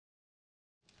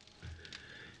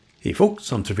Hey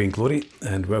folks, I'm Trevain Glory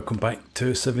and welcome back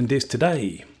to 7 Days to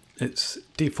Die. It's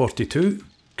day 42,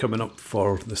 coming up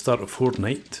for the start of Horde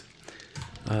night.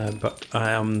 But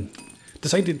I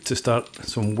decided to start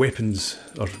some weapons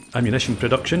or ammunition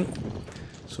production.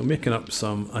 So making up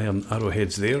some iron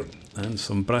arrowheads there and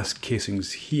some brass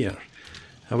casings here.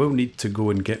 I will need to go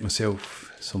and get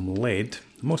myself some lead.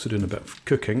 I'm also doing a bit of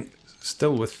cooking,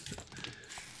 still with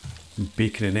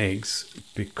bacon and eggs,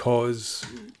 because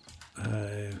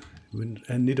we're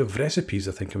in need of recipes,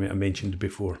 I think I might have mentioned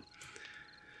before.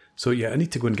 So yeah, I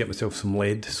need to go and get myself some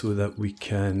lead so that we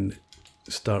can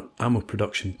start ammo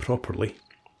production properly.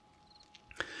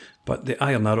 But the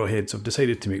iron arrowheads, I've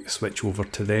decided to make the switch over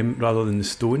to them rather than the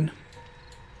stone.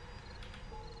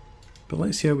 But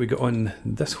let's see how we get on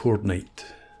this Horde night.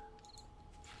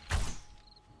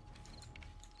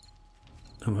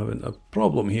 I'm having a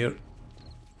problem here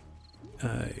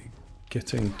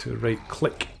getting to right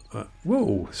click.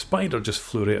 Whoa, spider just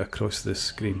flew right across this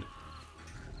screen.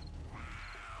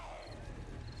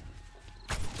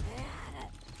 I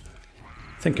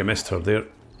think I missed her there.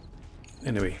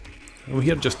 Anyway, I'm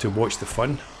here just to watch the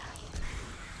fun.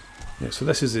 Yeah, so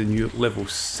this is a new level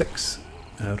 6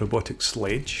 robotic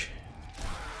sledge.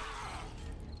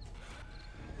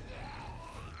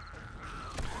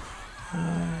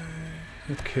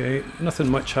 Okay,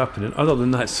 nothing much happening other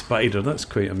than that spider. That's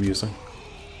quite amusing.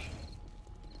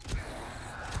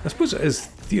 I suppose it is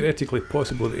theoretically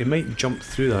possible that he might jump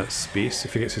through that space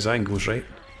if he gets his angles right.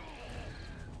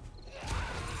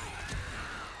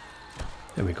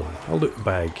 There we go, a loot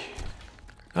bag.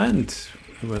 And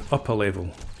we went up a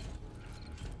level.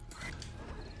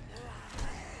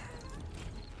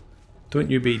 Don't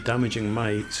you be damaging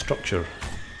my structure.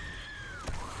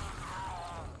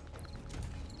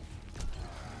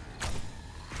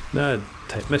 Nah,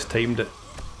 mistimed it.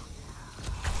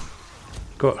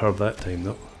 Got her that time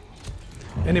though.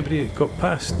 Anybody got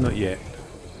past? Not yet.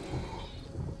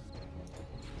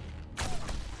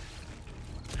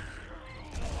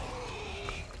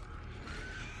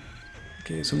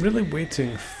 Okay, so I'm really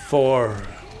waiting for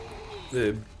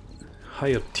the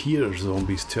higher tier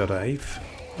zombies to arrive.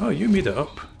 Oh, you made it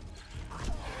up.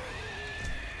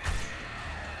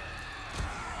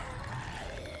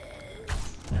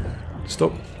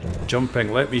 Stop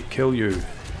jumping, let me kill you.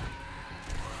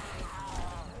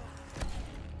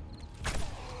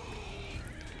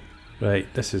 Right,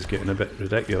 this is getting a bit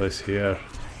ridiculous here.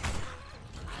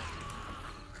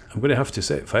 I'm going to have to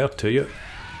set fire to you.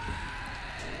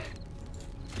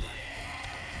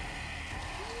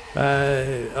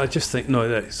 I just think,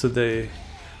 no, so the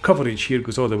coverage here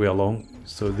goes all the way along,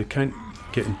 so they can't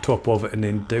get on top of it and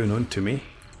then down onto me.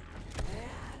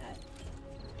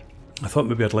 I thought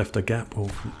maybe I'd left a gap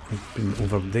over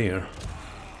there.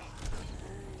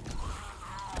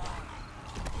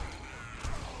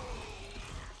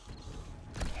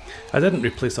 I didn't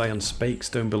replace iron spikes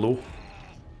down below.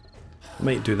 I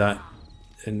might do that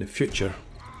in the future.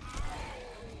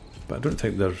 But I don't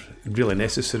think they're really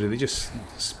necessary, they just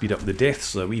speed up the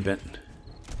deaths a wee bit.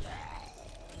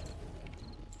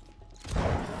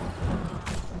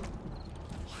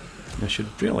 I should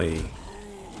really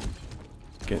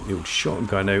get the old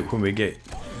shotgun out when we get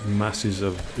masses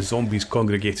of zombies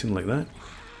congregating like that.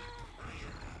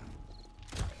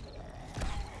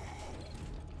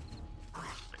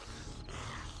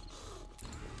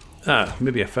 Ah,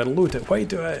 maybe if I load it, why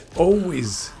do I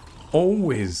always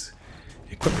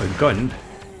equip a gun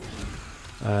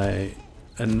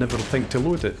and never think to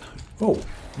load it? Oh,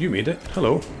 you made it,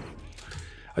 hello.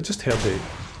 I just heard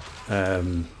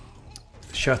the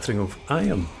shattering of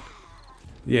iron.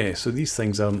 Yeah, so these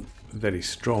things aren't very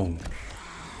strong.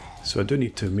 So I do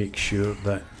need to make sure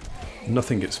that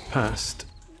nothing gets past.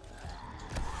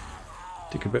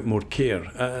 Take a bit more care.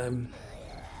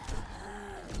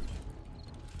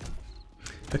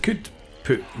 I could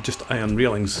put just iron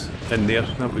railings in there,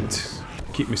 that would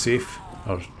keep me safe,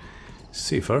 or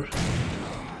safer.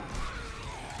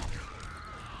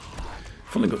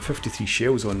 I've only got 53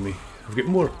 shells on me. I've got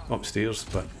more upstairs,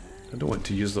 but I don't want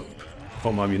to use up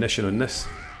all my ammunition on this.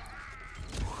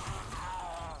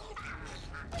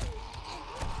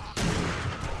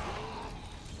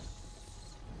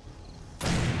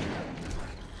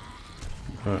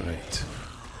 Alright.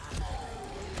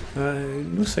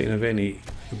 No sign of any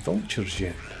vultures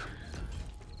yet.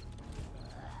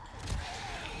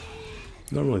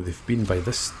 Normally they've been by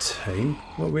this time.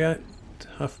 What are we at?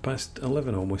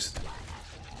 11:30 almost.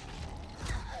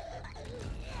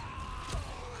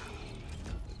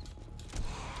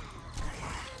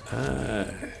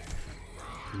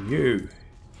 You.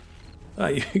 Ah,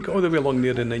 you got all the way along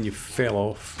there and then you fell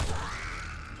off.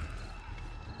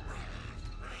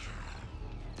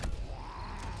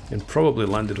 And probably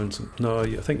landed on some... No,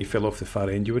 I think you fell off the far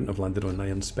end. You wouldn't have landed on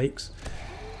iron spikes.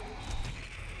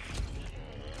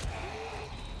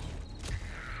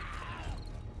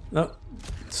 Oh,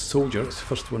 soldier. It's the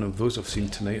first one of those I've seen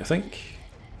tonight, I think.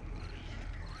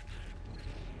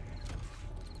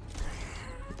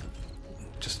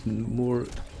 Just more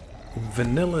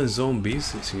vanilla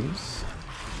zombies, it seems.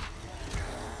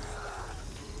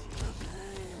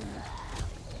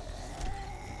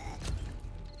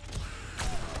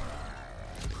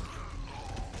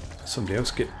 Somebody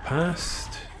else get past.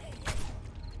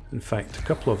 In fact, a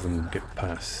couple of them get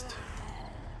past.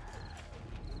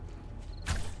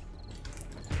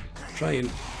 Try and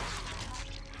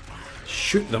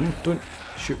shoot them, don't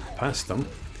shoot past them.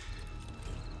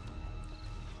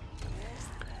 I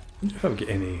wonder if I'll get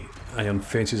any iron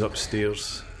fences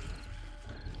upstairs.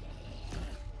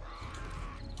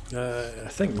 I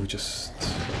think we'll just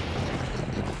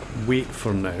wait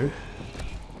for now.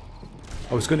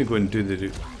 I was going to go and do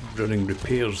the running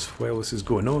repairs while this is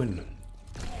going on.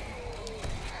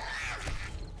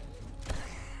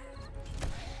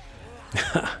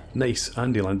 Nice,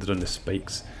 Andy landed on the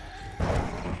spikes.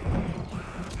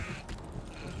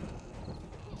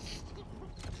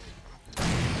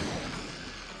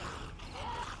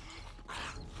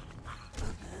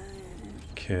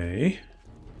 Okay.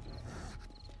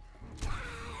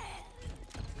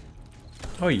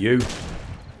 Oh, you.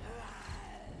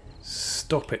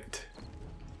 Stop it.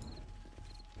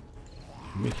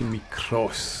 You're making me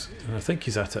cross. And I think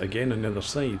he's at it again on the other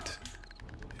side.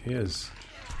 He is.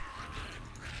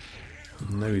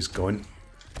 Now he's gone.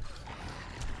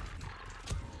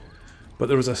 But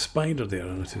there was a spider there, I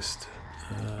noticed.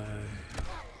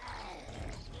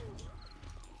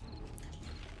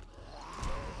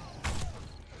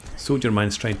 Soldier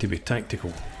Man's trying to be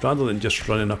tactical. Rather than just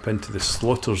running up into the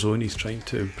slaughter zone, he's trying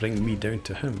to bring me down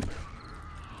to him.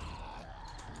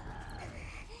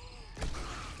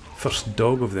 First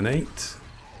dog of the night.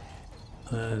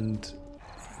 And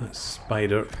that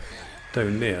spider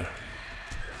down there.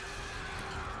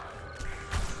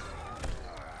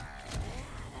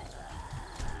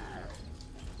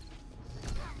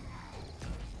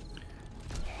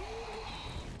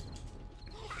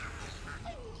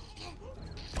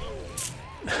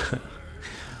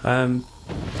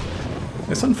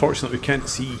 It's unfortunate we can't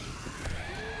see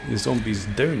the zombies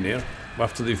down there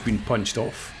after they've been punched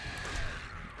off.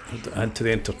 Add to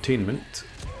the entertainment.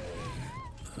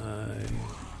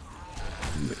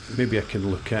 Maybe I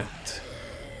can look at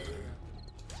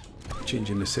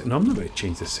changing the set. No, I'm not going to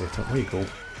change the setup. There you go.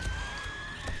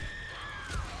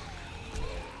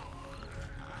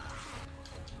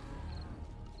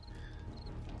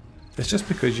 It's just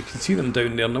because you can see them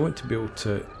down there and I want to be able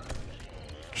to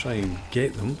try and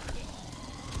get them.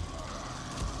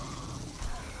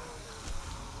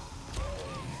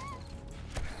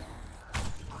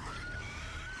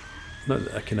 Not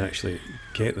that I can actually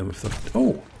get them if they're...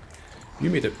 Oh! You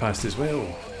made it past as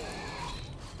well.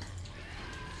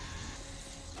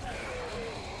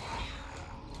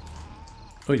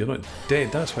 Oh, you're not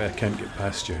dead, that's why I can't get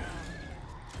past you.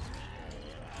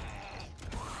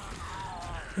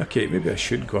 Okay, maybe I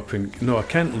should go up and... No, I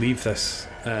can't leave this.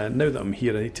 Now that I'm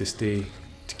here, I need to stay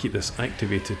to keep this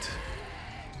activated.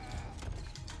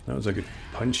 That was a good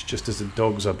punch, just as the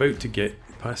dog's about to get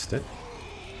past it.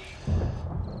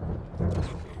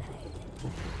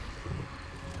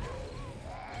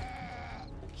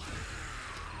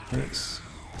 Let's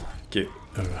get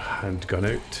our handgun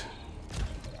out.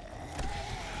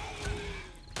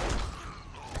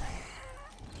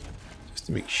 Just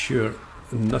to make sure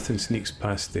nothing sneaks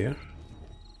past there.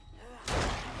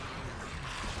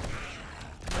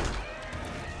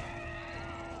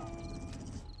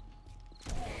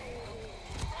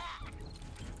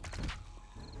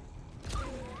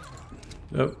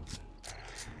 Oh,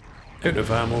 out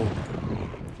of ammo.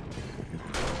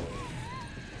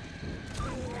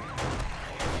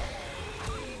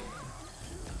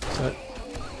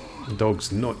 The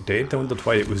dog's not dead. I wondered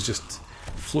why it was just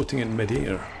floating in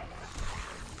mid-air.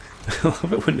 I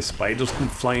love it when the spiders come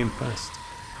flying past.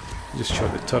 Just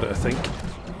shot the turret, I think.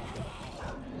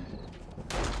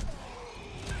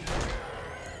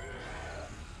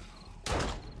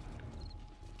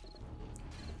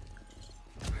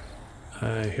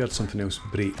 I heard something else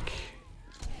break.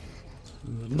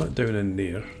 They're not down in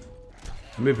there.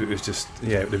 Maybe it was just...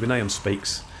 yeah, they've been iron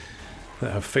spikes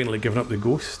that have finally given up the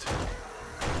ghost.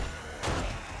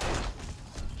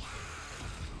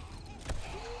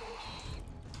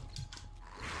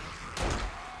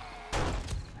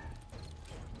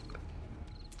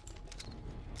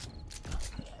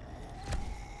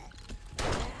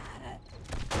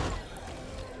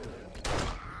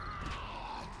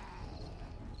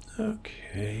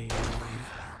 Okay.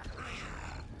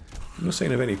 No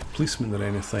sign of any policemen or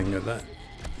anything of that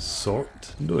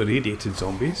sort. No irradiated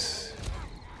zombies.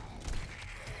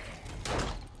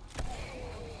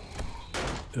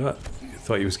 Oh, I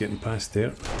thought he was getting past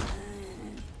there.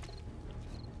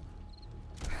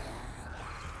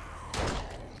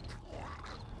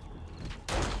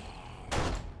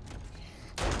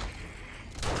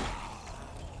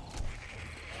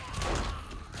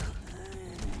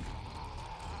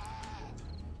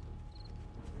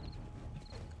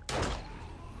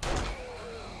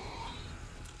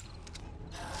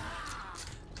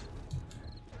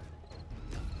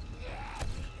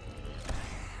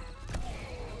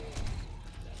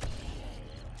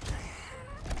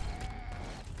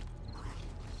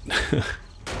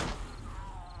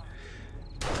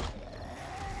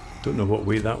 Don't know what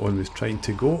way that one was trying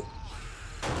to go.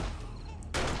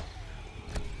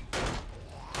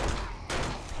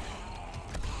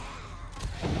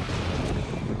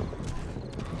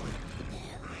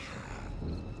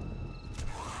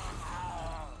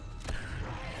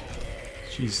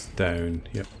 She's down,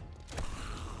 yep.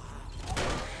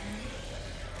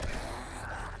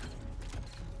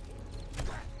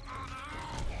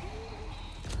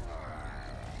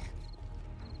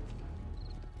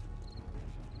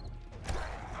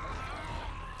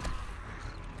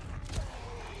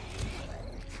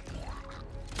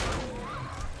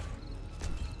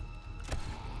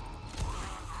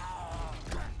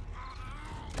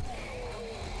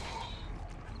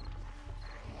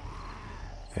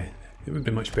 It would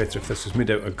be much better if this was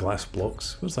made out of glass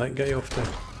blocks. Where's that guy off to?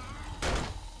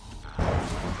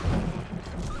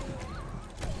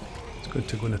 He's going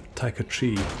to go and attack a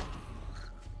tree.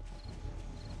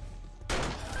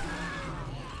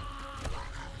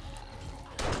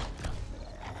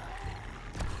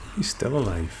 He's still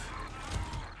alive.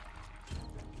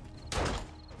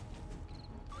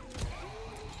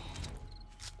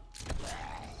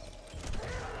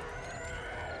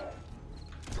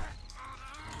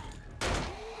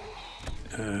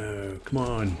 Come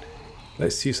on,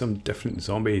 let's see some different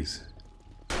zombies.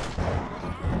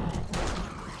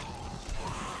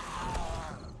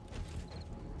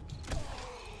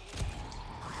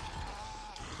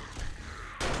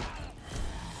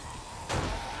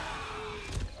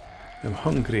 I'm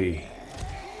hungry.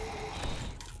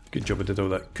 Good job I did all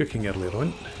that cooking earlier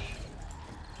on.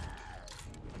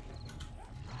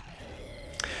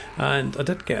 And I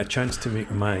did get a chance to make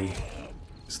my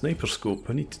sniper scope.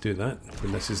 I need to do that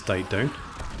when this has died down.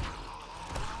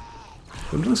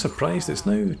 I'm really surprised it's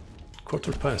now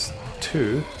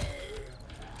 2:15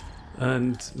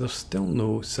 and there's still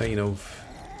no sign of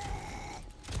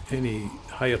any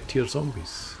higher tier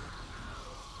zombies.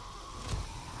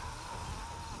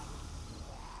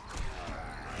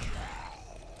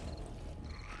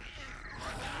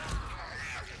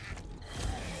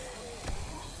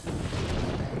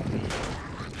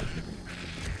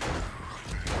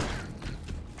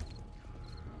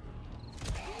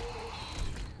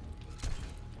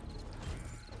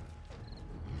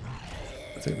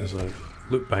 I think there's a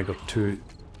loot bag or two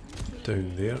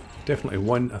down there. Definitely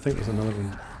one. I think there's another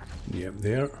one. Yep,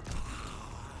 there.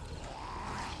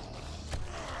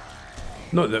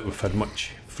 Not that we've had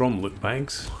much from loot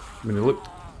bags. I mean, I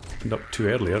opened up two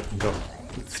earlier and got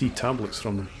 3 tablets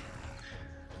from them.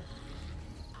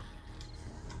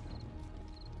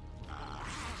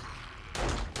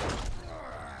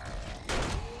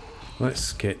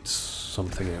 Let's get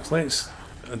something else.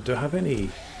 Do I have any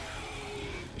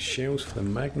shells for the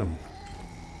Magnum?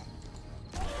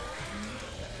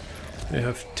 I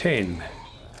have 10.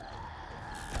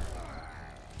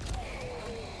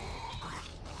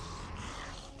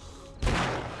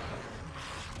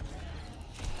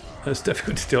 It's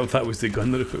difficult to tell if that was the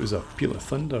gun or if it was a peal of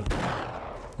thunder.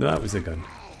 No, that was the gun.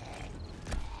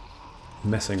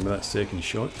 Missing with that second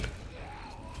shot.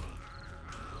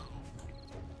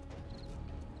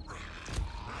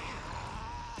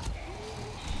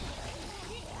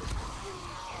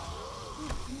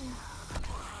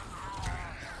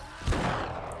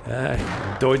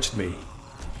 Ah, dodged me.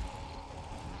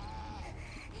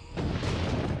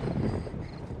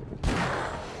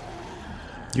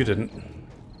 You didn't.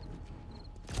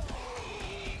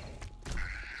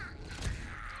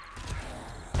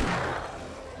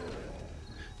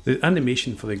 The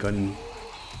animation for the gun,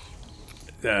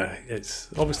 it's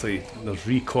obviously there's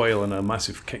recoil and a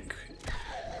massive kick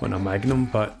on a Magnum,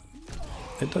 but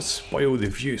it does spoil the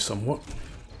view somewhat.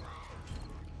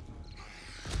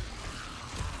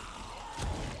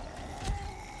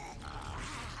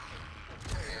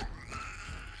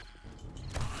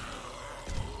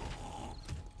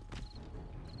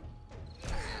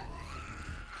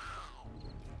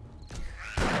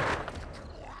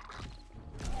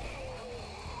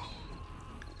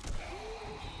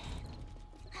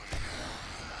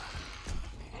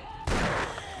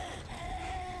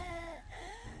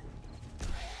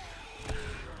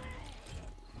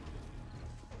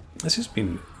 This has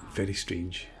been very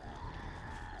strange.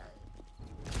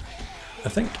 I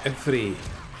think every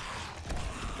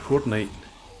horde night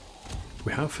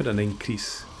we have had an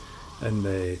increase in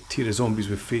the tier of zombies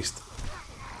we've faced,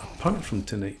 apart from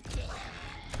tonight.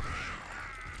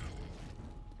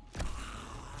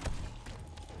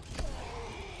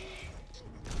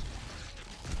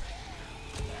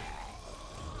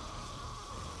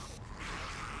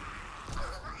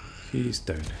 He's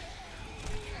down.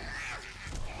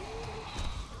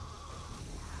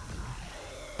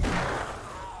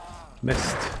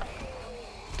 Missed.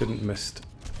 Didn't missed.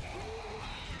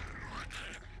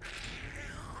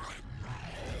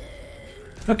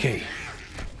 Okay.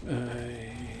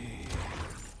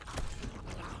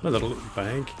 Another little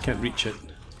bag. Can't reach it.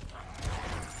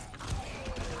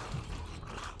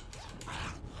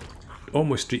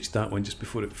 Almost reached that one just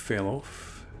before it fell off.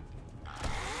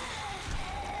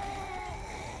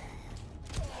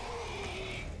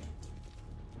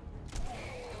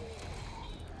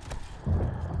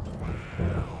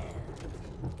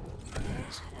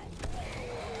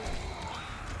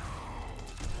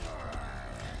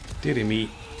 Dearie me,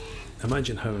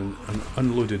 imagine having an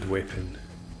unloaded weapon.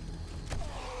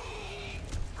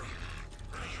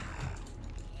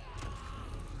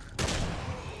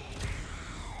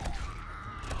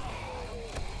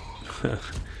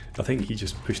 I think he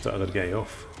just pushed that other guy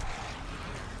off.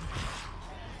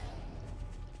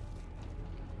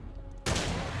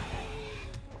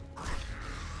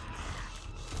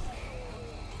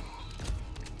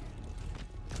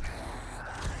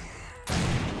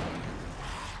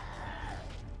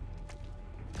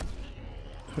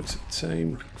 What's the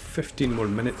time? 15 more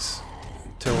minutes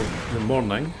till the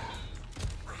morning.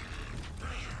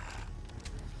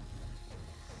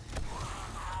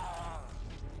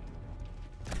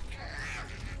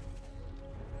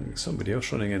 There's somebody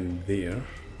else running in there.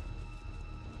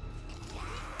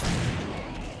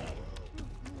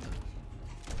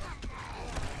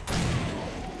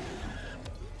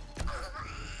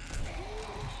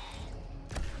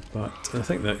 But I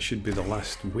think that should be the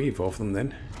last wave of them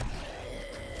then.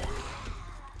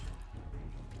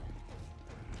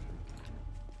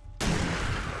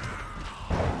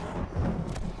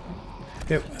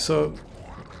 Yep, so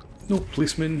no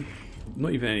policemen,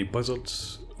 not even any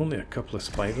buzzards, only a couple of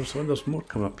spiders. Oh, there's more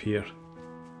come up here.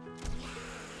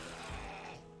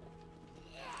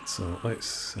 So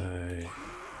let's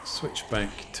switch back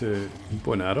to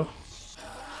bow and arrow.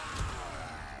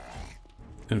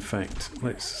 In fact,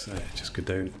 let's just go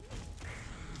down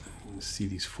and see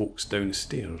these folks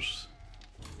downstairs.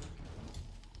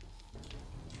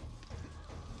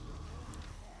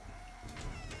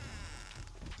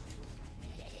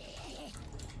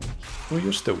 Oh,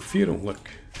 you're still feral, look.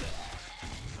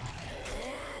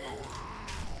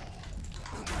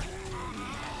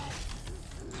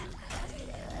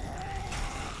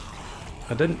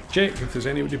 I didn't check if there's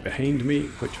anybody behind me,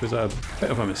 which was a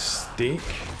bit of a mistake.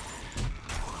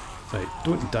 Right,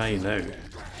 don't die now.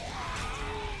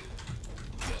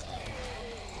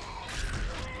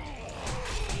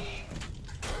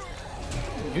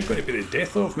 You're going to be the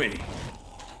death of me.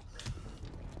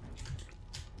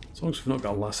 As long as we've not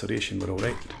got a laceration, we're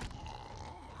alright.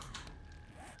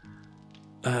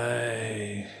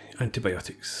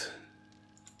 Antibiotics.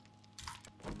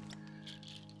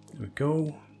 There we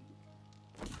go.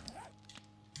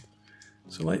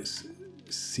 So let's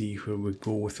see where we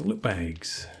go with the loot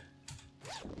bags.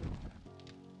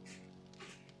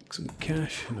 Some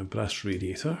cash and a brass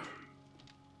radiator.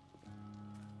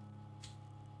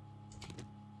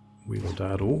 Wheeled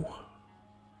arrow.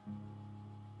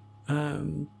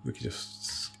 We could just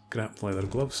scrap the leather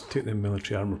gloves, take the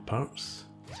military armour parts.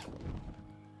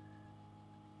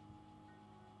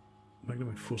 Magnum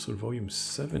Enforcer Volume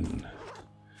 7.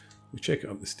 We'll check it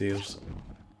up the stairs.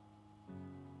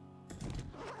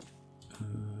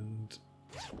 And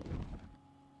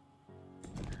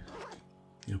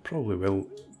I probably will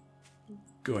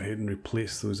go ahead and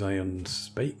replace those iron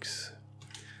spikes.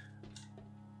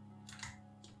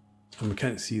 And we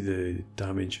can't see the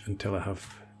damage until I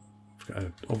have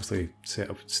obviously set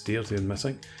up stairs there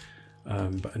missing,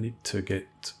 but I need to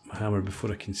get my hammer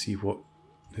before I can see what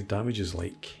the damage is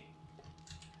like.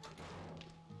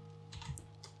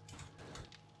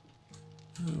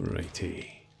 Alrighty.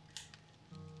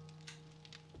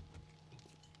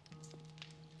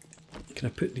 Can I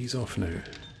put these off now?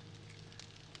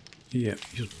 Yep,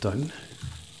 you're done.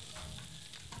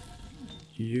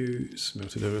 You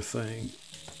smelted everything.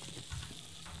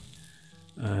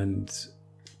 And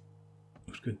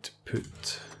we're going to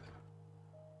put,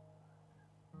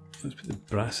 let's put the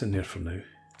brass in there for now.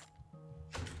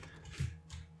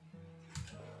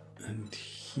 And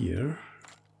here,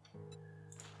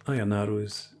 iron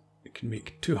arrows, you can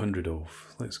make 200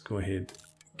 of. Let's go ahead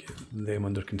and get them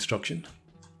under construction.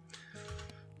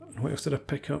 What else did I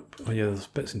pick up? Oh yeah, there's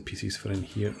bits and pieces for in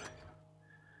here.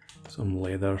 Some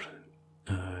leather.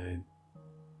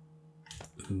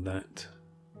 That.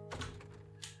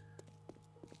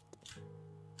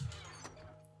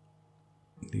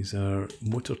 These are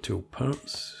motor tool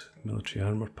parts, military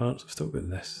armour parts. I've still got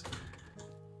this.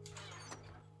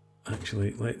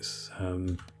 Actually, let's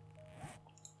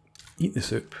eat the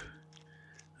soup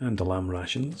and the lamb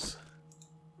rations.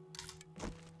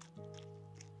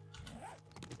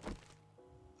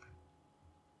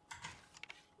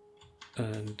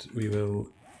 And we will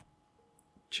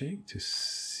check to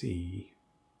see.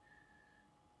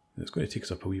 It's going to take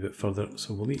us up a wee bit further,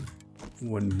 so we'll eat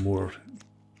one more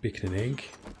bacon and egg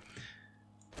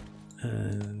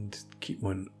and keep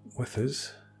one with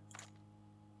us.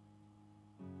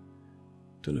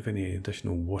 Don't have any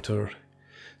additional water,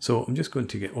 so I'm just going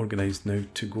to get organised now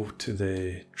to go to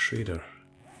the trader.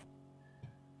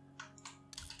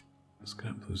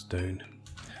 Scrap those down.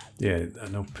 Yeah,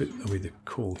 and I'll put away the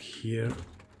coal here.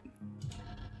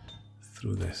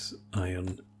 Throw this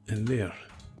iron in there.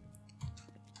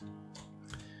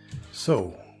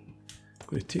 So, I'm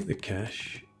going to take the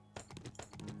cash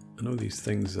and all these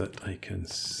things that I can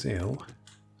sell.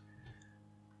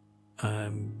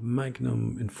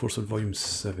 Magnum Enforcer Volume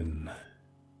 7.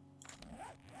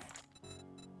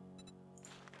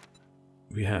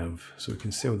 We have, so we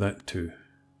can sell that too.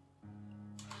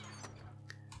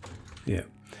 Yeah.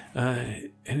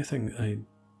 Anything I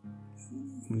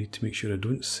need to make sure I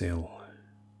don't sell.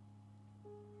 I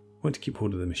want to keep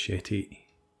hold of the machete,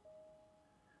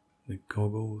 the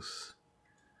goggles,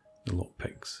 the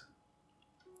lockpicks.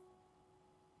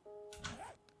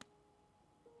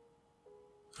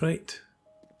 Right,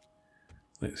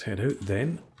 let's head out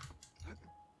then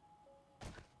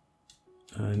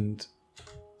and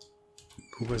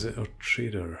go visit our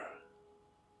trader.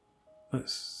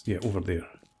 That's, yeah, over there.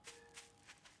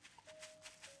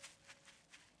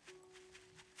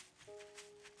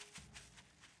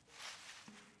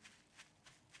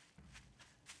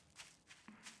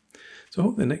 So I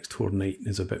hope the next horde night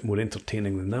is a bit more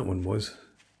entertaining than that one was.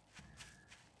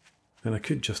 And I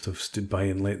could just have stood by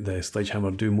and let the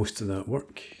sledgehammer do most of that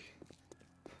work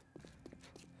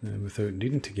without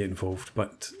needing to get involved,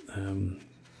 but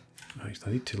actually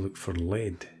I need to look for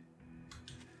lead.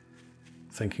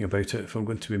 Thinking about it, if I'm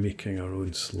going to be making our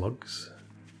own slugs.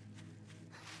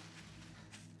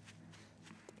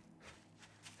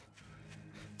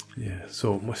 Yeah,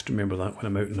 so must remember that when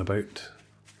I'm out and about.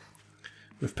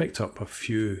 We've picked up a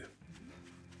few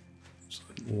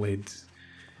lead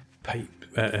pipe.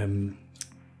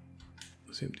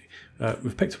 It's empty.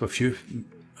 We've picked up a few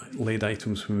lead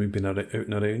items when we've been out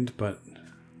and around, but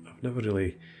I've never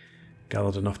really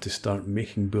gathered enough to start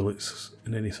making bullets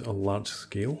in any sort of large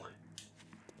scale.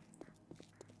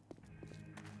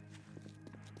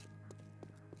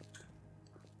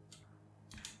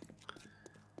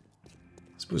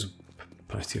 I suppose I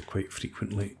pass here quite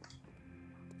frequently,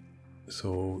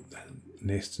 so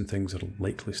nests and things are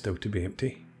likely still to be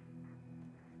empty.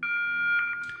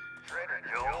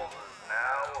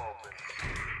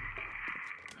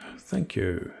 Thank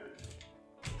you.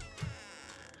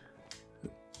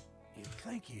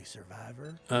 Thank you,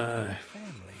 survivor.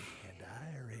 Family and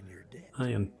I are in your debt.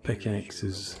 Iron pickaxe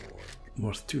is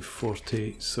worth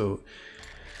 240, so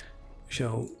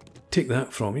shall take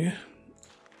that from you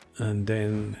and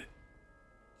then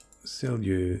sell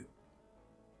you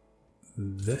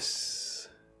this,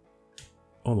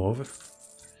 all of it.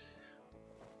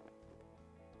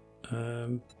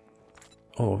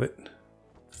 All of it.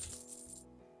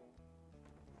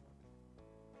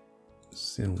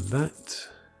 Sell that.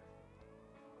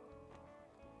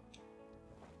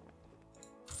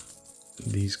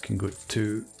 These can go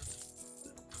to.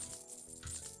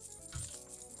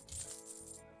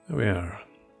 There we are.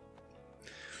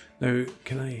 Now,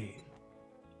 can I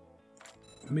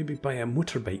maybe buy a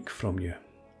motorbike from you?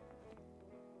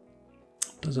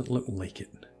 Doesn't look like it.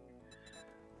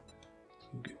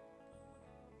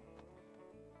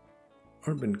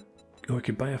 Urban. Oh, I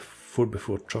could buy a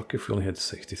 4x4 truck if we only had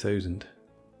 60,000.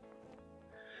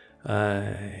 What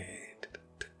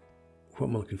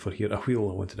am I looking for here? A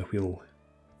wheel. I wanted a wheel,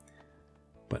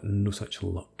 but no such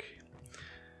luck.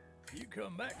 You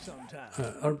come back sometime.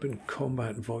 Urban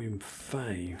Combat Volume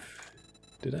 5.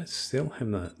 Did I sell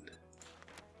him that?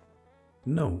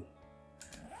 No.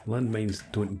 Landmines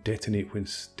don't detonate when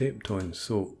stepped on,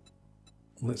 so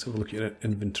let's have a look at our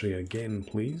inventory again,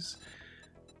 please.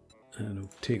 And I'll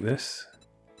take this.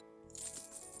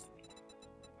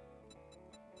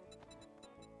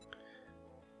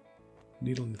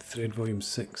 Needle and Thread Volume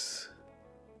 6.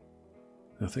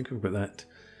 I think I've got that.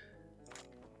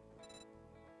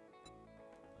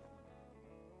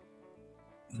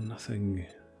 Nothing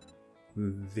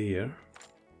there.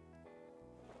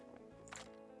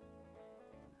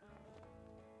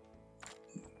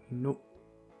 Nope.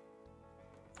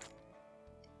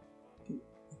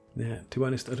 Yeah, to be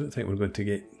honest, I don't think we're going to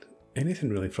get anything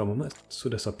really from them. That's so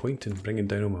disappointing, bringing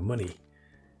down all my money.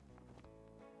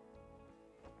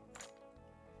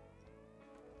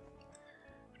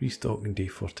 Restocking day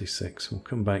 46. We'll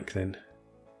come back then,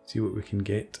 see what we can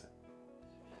get.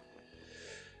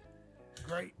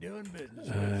 Great doing business.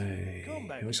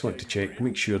 I just want to check,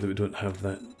 make sure that we don't have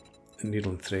that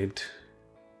needle and thread.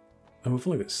 Oh, we've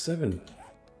only got 7.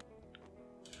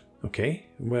 Okay,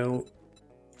 well,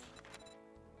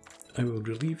 I will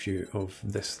relieve you of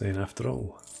this then after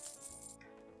all.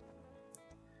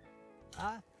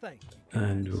 I thank you,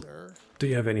 And we'll, do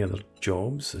you have any other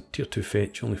jobs? A tier 2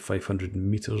 fetch, only 500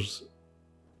 meters.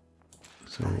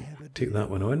 So take that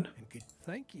one on.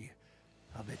 Thank you.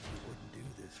 I bet you wouldn't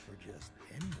do this for just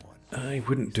anyone. I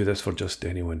wouldn't do this for just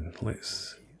anyone.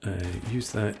 Let's use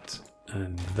that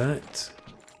and that.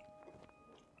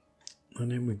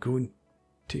 And then we go and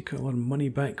take all our money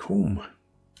back home.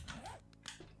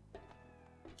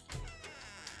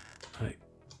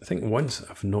 I think once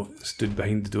I've not stood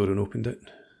behind the door and opened it.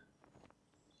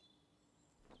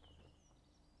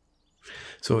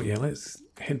 So yeah, let's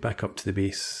head back up to the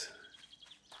base.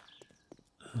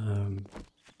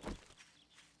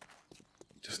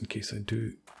 Just in case I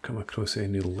do come across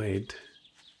any lead.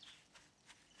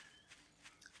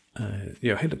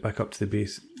 Yeah, head it back up to the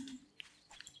base.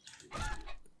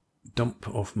 Dump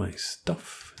off my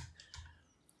stuff.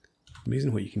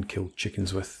 Amazing what you can kill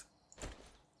chickens with.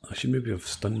 I should maybe have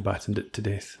stun battened it to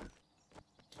death.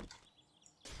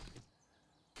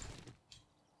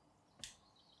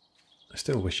 I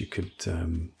still wish you could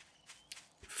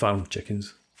farm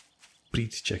chickens,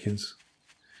 breed chickens,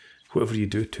 whatever you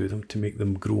do to them to make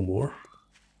them grow more.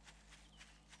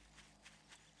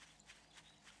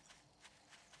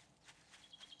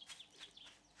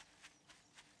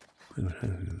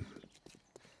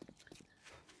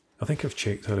 I think I've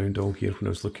checked around all here when I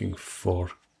was looking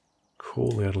for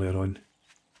coal earlier on.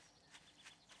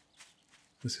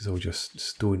 This is all just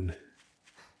stone.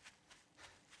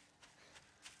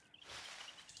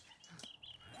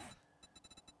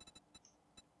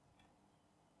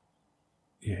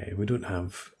 Yeah, we don't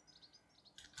have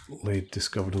lead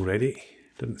discovered already.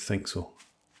 Didn't think so.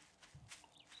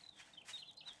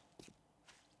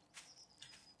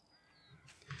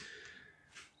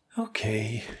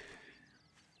 Okay.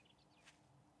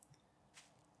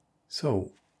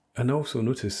 So, and I also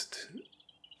noticed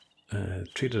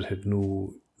Trader had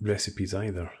no recipes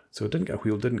either. So I didn't get a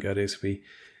wheel, didn't get a recipe,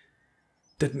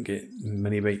 didn't get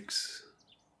mini bikes.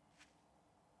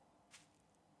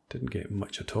 Didn't get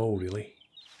much at all really.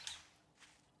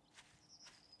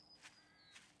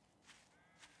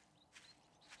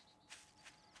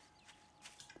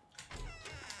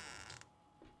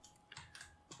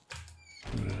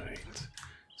 Right,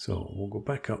 so we'll go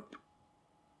back up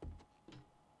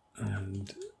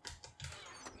and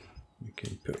we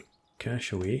can put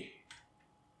cash away.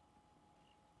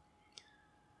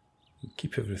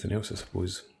 Keep everything else, I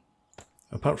suppose.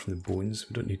 Apart from the bones,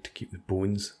 we don't need to keep the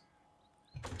bones.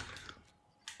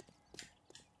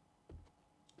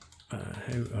 How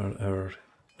are our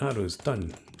arrows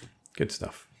done? Good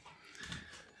stuff.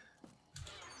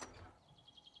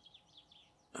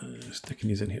 Sticking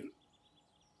these in here.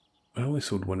 I only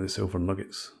sold one of the silver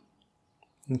nuggets.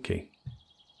 Okay.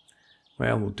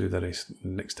 Well, we'll do the rest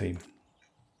next time.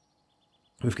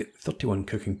 We've got 31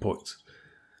 cooking pots.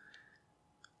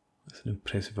 That's an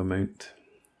impressive amount.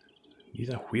 Need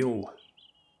a wheel.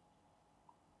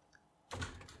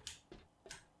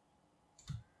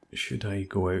 Should I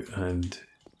go out and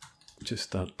just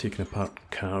start taking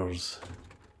apart cars?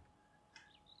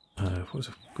 What was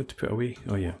I going to put away?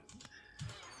 Oh yeah.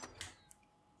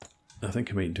 I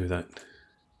think I might do that.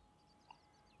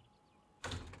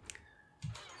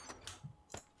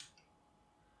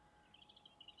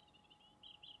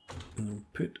 And I'll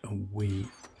put away,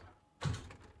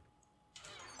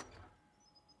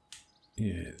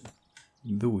 yeah,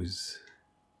 those.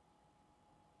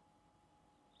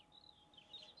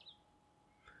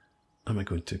 Am I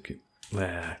going to,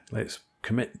 let's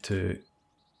commit to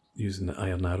using the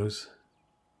iron arrows.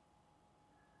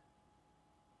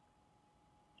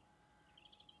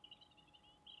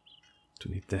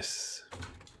 Don't need this.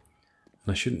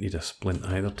 And I shouldn't need a splint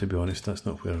either, to be honest. That's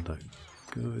not where that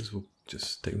goes. We'll just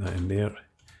stick that in there.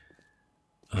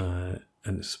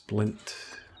 And the splint.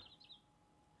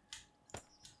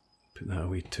 Put that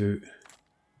away too.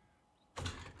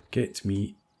 Get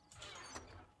me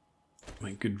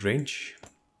my good wrench.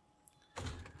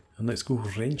 And let's go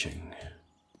wrenching.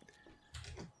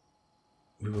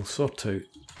 We will sort out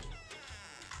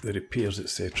the repairs,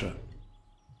 etc.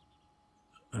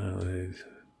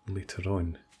 Later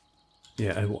on.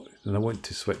 Yeah, I want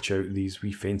to switch out these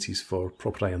wee fences for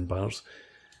proper iron bars.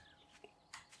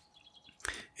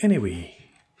 Anyway,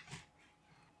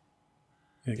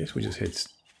 I guess we just head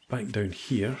back down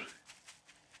here.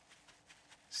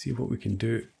 See what we can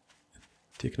do.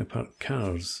 Taking apart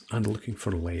cars and looking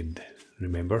for lead,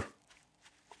 remember?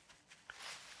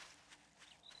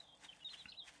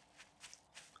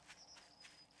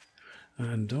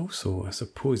 And also, I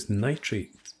suppose,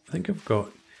 nitrate. I think I've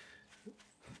got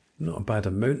not a bad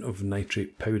amount of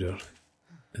nitrate powder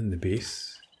in the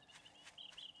base.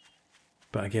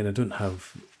 But again, I don't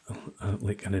have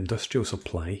like an industrial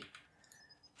supply.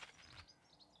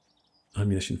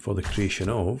 Ammunition for the creation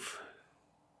of.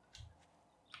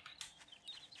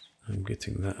 I'm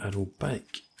getting that arrow back.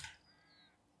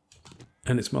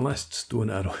 And it's my last stone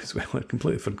arrow as well. I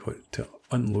completely forgot to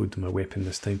unload my weapon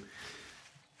this time.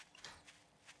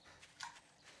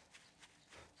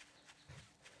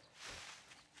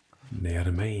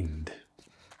 Never mind.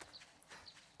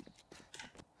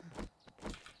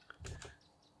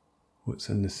 What's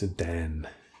in the sedan?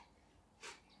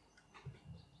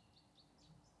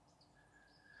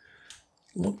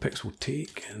 Lockpicks will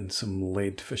take, and some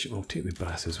lead fishing. I'll take the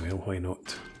brass as well, why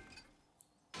not?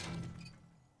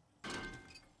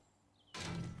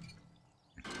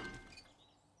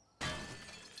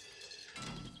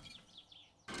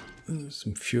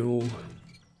 Some fuel,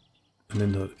 and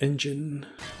another engine.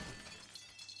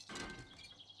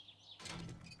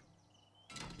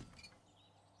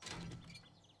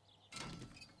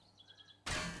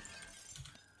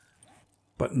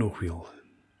 But no wheel.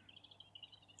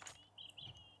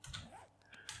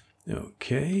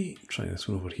 Okay, try this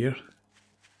one over here.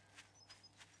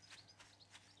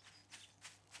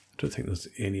 I don't think there's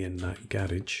any in that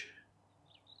garage.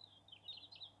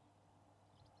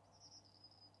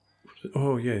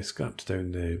 Oh yeah, scrapped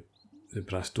down the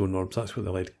brass door knobs. That's where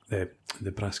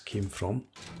the brass came from.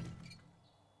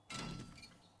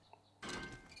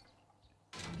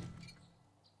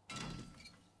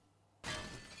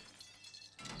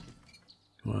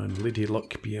 And Lady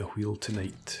Luck be a wheel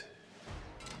tonight.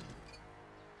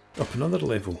 Up another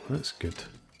level, that's good.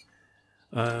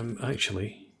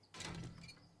 Actually,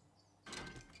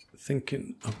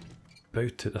 thinking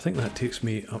about it, I think that takes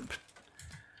me up.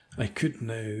 I could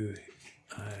now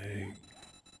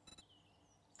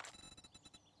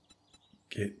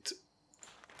get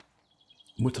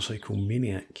Motorcycle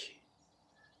Maniac.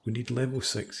 We need level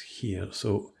 6 here,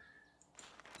 so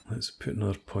let's put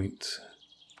another point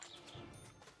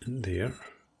in there.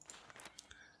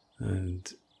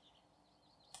 And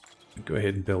go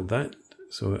ahead and build that.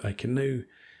 So I can now,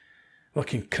 well, I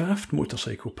can craft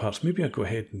motorcycle parts. Maybe I'll go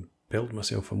ahead and build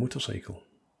myself a motorcycle.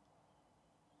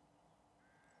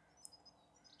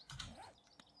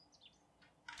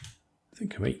 I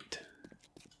think I might.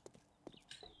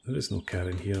 There is no car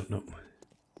in here, no.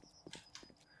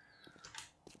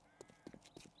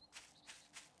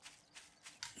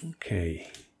 Okay.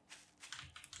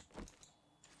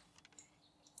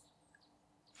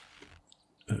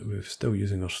 We're still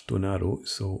using our stone arrow,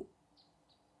 so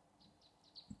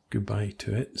goodbye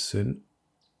to it soon.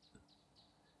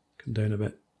 Come down a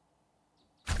bit.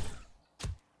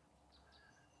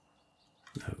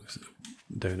 That was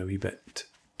down a wee bit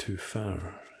too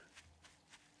far.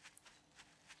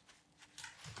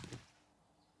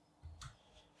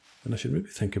 And I should maybe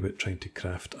think about trying to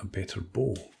craft a better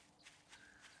bow.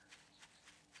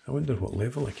 I wonder what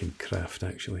level I can craft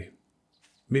actually.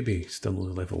 Maybe still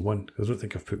only level 1, because I don't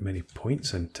think I've put many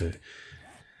points into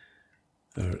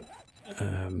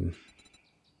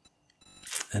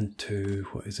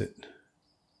what is it?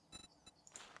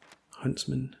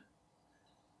 Huntsman?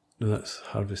 No, that's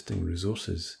harvesting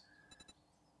resources.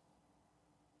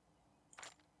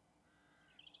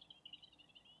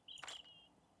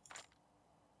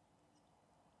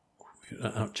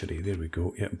 Archery, there we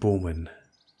go. Yeah, bowman.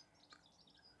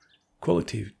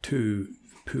 Quality 2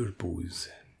 poor bows.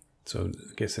 So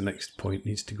I guess the next point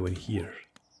needs to go in here.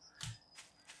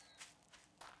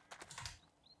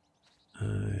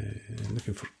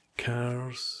 Looking for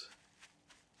cars.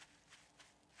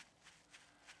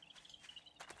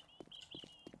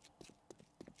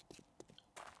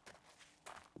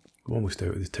 I'm almost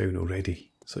out of the town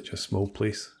already. Such a small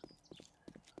place.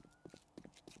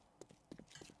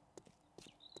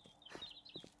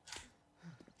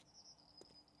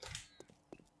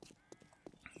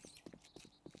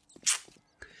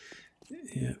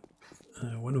 Yeah,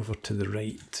 one over to the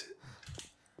right.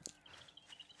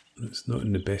 It's not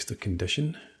in the best of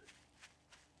condition.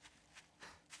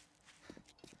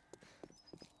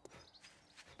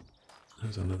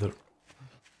 There's another.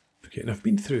 Okay, and I've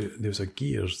been through, there was a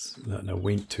gears that I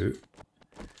went to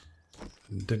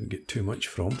and didn't get too much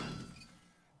from.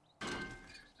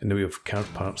 In the way of car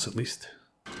parts at least.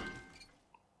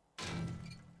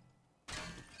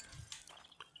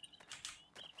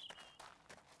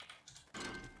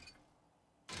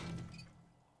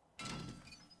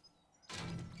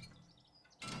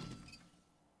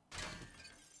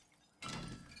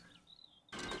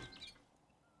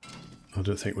 I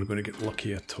don't think we're going to get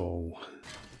lucky at all.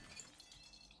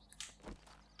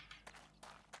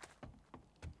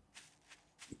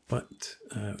 But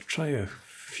try a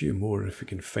few more if we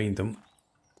can find them.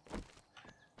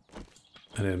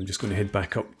 And I'm just going to head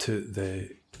back up to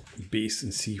the base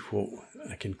and see what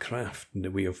I can craft in the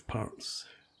way of parts.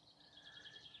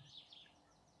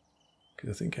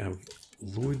 Because I think I have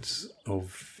loads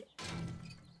of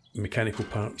mechanical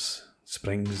parts,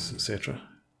 springs, etc.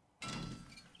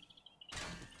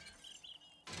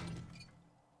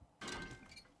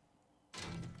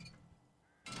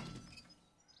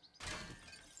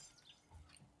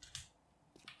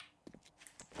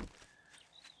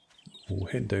 We'll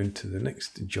head down to the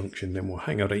next junction, then we'll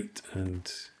hang a right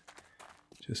and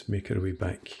just make our way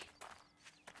back.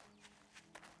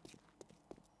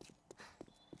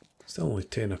 Still only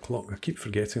 10 o'clock. I keep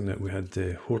forgetting that we had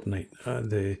the horde night.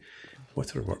 The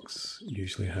Waterworks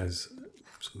usually has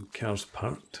some cars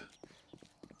parked.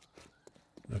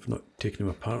 I've not taken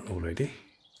them apart already.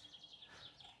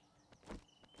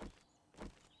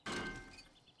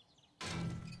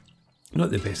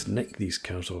 Not the best nick, these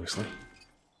cars, obviously.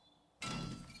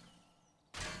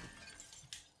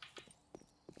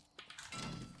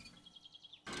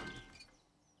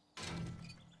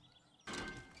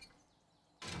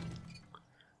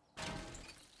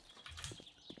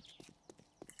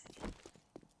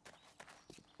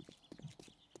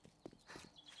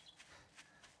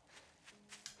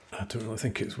 I don't really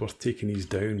think it's worth taking these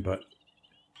down, but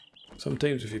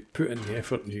sometimes if you put in the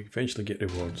effort, you eventually get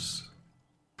rewards.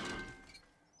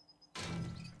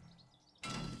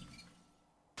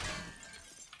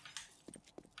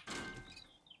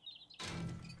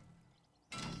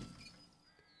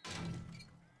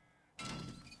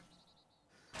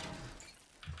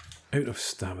 Out of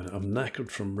stamina. I'm knackered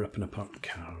from ripping apart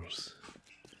cars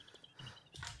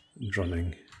and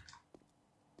running.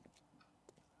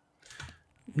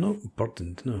 Not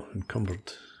burdened, no,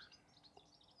 encumbered.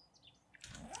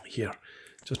 Here,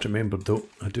 just remember though,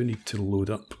 I do need to load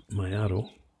up my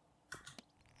arrow.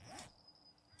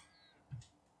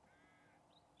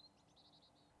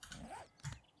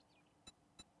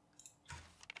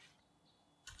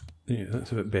 Yeah,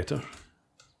 that's a bit better.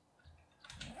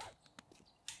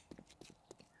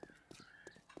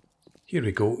 Here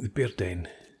we go, the bear den.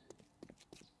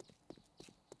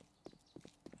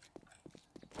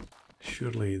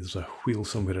 Surely there's a wheel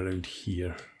somewhere around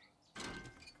here.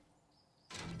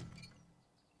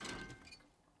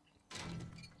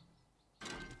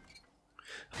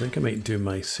 I think I might do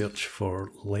my search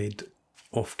for lead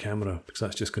off camera, because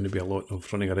that's just going to be a lot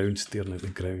of running around staring at the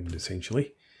ground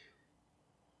essentially.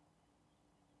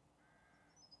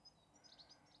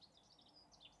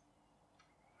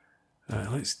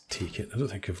 Let's take it. I don't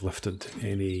think I've lifted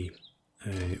any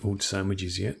old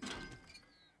sandwiches yet.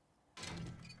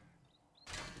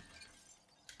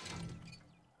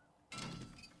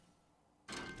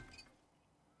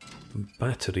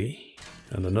 Battery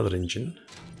and another engine.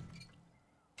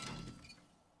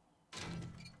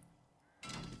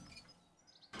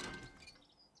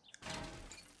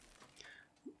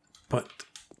 But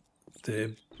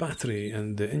the battery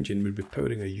and the engine would be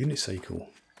powering a unicycle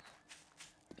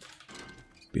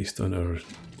based on our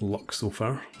luck so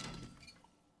far.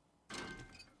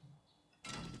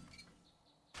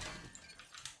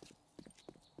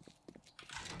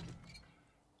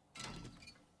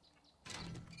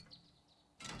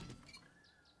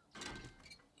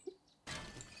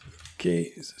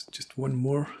 Okay, this is just one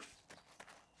more.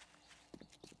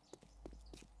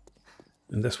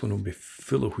 And this one will be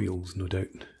full of wheels, no doubt.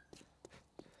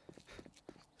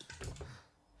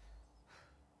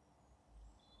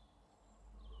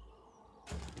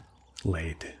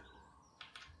 Lead.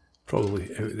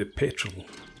 Probably out of the petrol.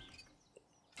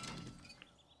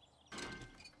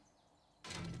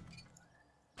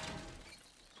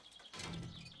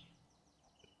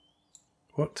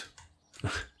 What?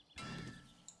 What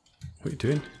are you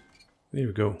doing? There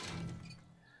we go.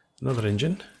 Another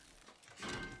engine.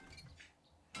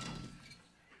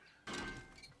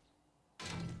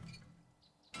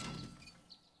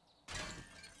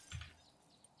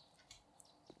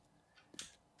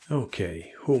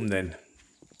 Okay, home then.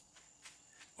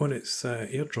 On its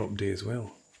airdrop day as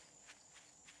well.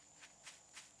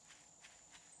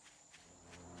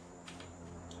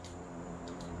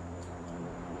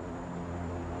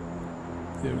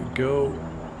 There we go.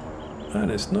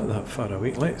 And it's not that far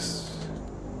away. Let's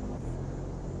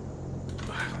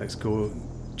go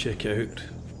check it out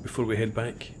before we head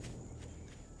back.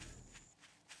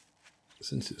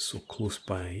 Since it's so close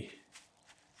by.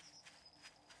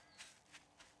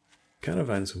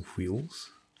 Caravans of wheels.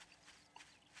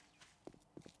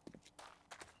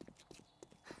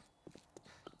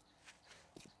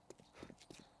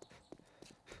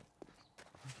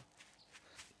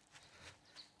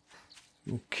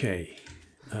 Okay,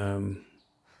 we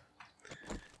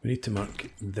need to mark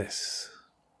this.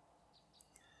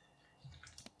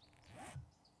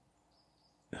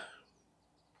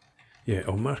 Yeah,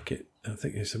 I'll mark it. I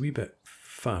think it's a wee bit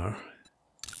far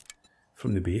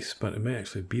from the base, but it might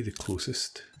actually be the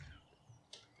closest.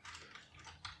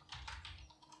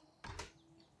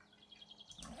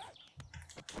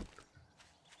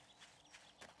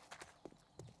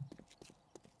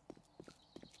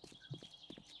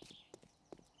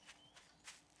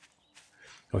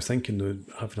 I was thinking though,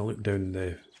 having a look down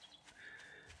the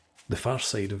far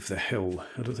side of the hill,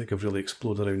 I don't think I've really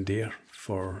explored around there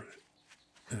for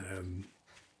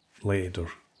lead or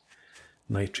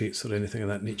nitrates or anything of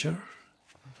that nature.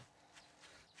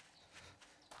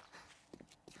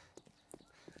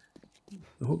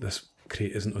 I hope this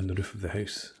crate isn't on the roof of the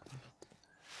house.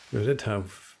 We did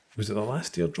have, was it the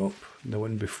last airdrop? The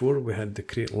one before, we had the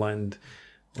crate land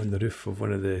on the roof of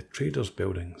one of the traders'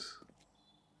 buildings,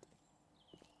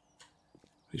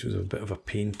 which was a bit of a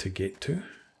pain to get to.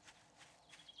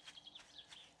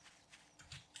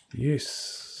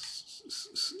 Yes.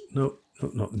 No,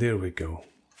 there we go.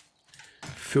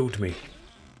 Fooled me.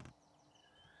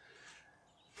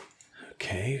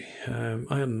 Okay,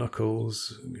 iron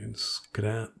knuckles and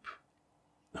scrap.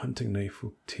 Hunting knife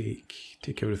will take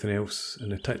everything else,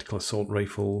 and a tactical assault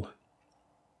rifle.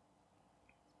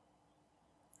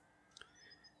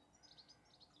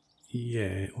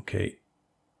 Yeah, okay.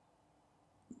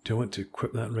 Do I want to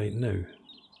equip that right now?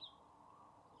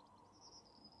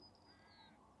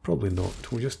 Probably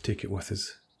not. We'll just take it with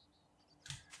us.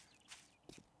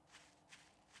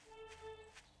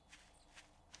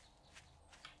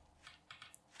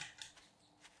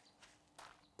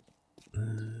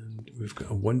 And we've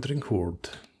got a wandering horde.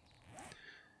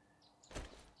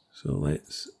 So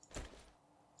let's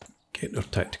get our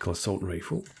tactical assault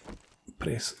rifle.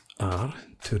 Press R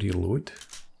to reload.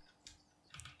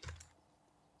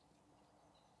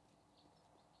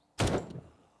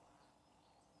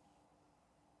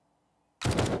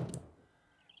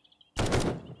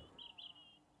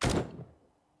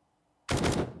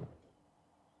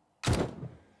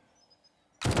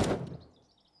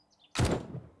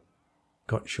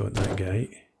 Got shot that guy.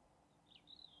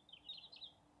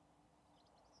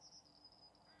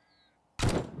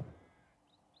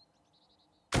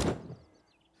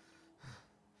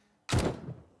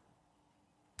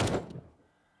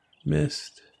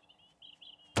 Missed.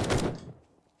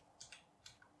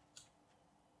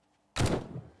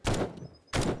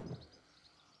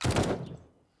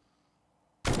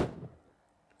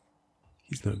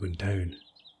 He's not going down.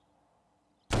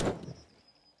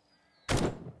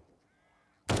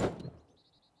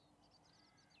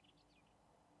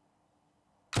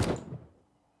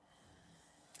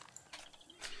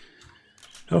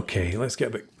 Okay, let's get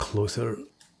a bit closer.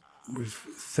 We've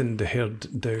thinned the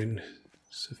herd down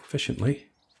sufficiently.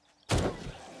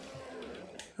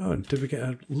 Oh, did we get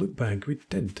a loot bag? We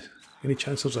did. Any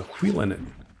chance there's a wheel in it?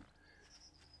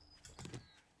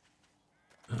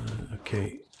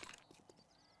 Okay.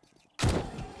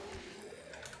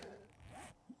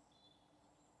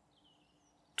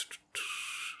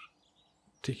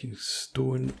 Taking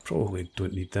stone, probably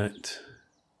don't need that.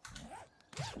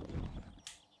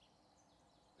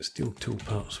 Steel tool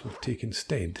parts we'll take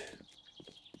instead.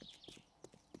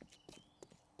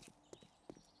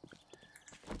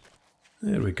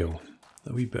 There we go.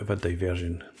 A wee bit of a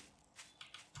diversion.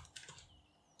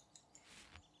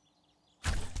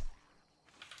 I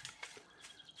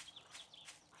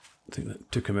think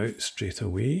that took him out straight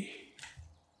away.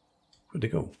 Where'd he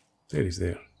go? There he's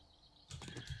there.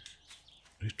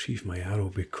 Retrieve my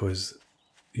arrow because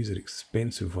these are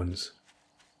expensive ones.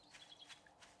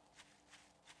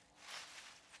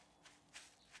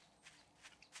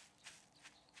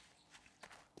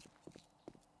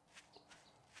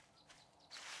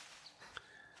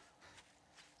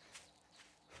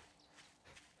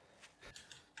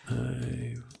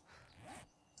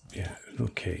 Yeah,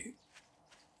 okay.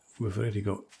 We've already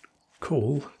got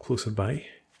coal closer by.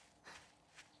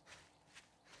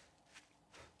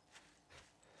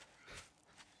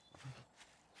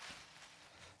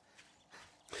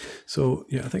 So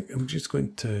yeah, I think I'm just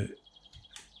going to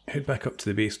head back up to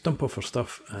the base, dump off our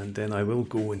stuff, and then I will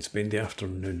go and spend the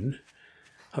afternoon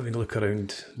having a look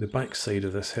around the back side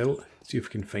of this hill, see if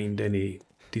we can find any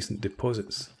decent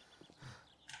deposits.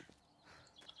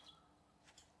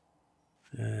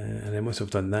 And then once I've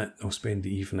done that, I'll spend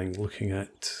the evening looking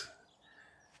at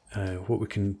what we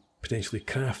can potentially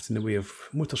craft in the way of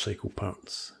motorcycle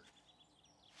parts.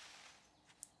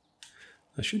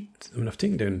 I've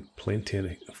taken down plenty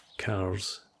of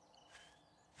cars,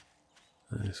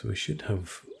 so we should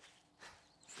have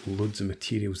loads of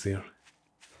materials there.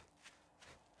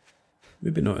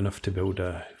 Maybe not enough to build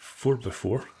a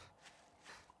 4x4,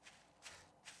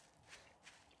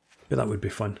 but that would be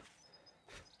fun.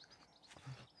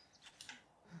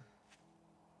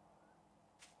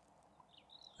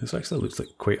 This actually looks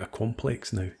like quite a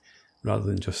complex now, rather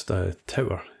than just a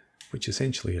tower, which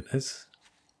essentially it is.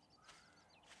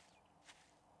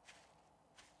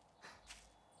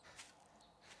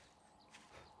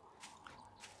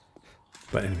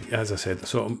 But anyway, as I said,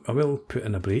 so I will put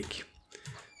in a break.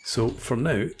 So for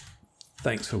now,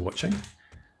 thanks for watching.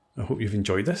 I hope you've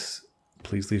enjoyed this.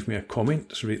 Please leave me a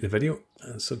comment, rate the video,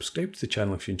 and subscribe to the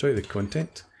channel if you enjoy the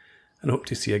content. And I hope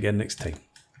to see you again next time.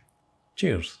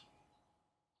 Cheers.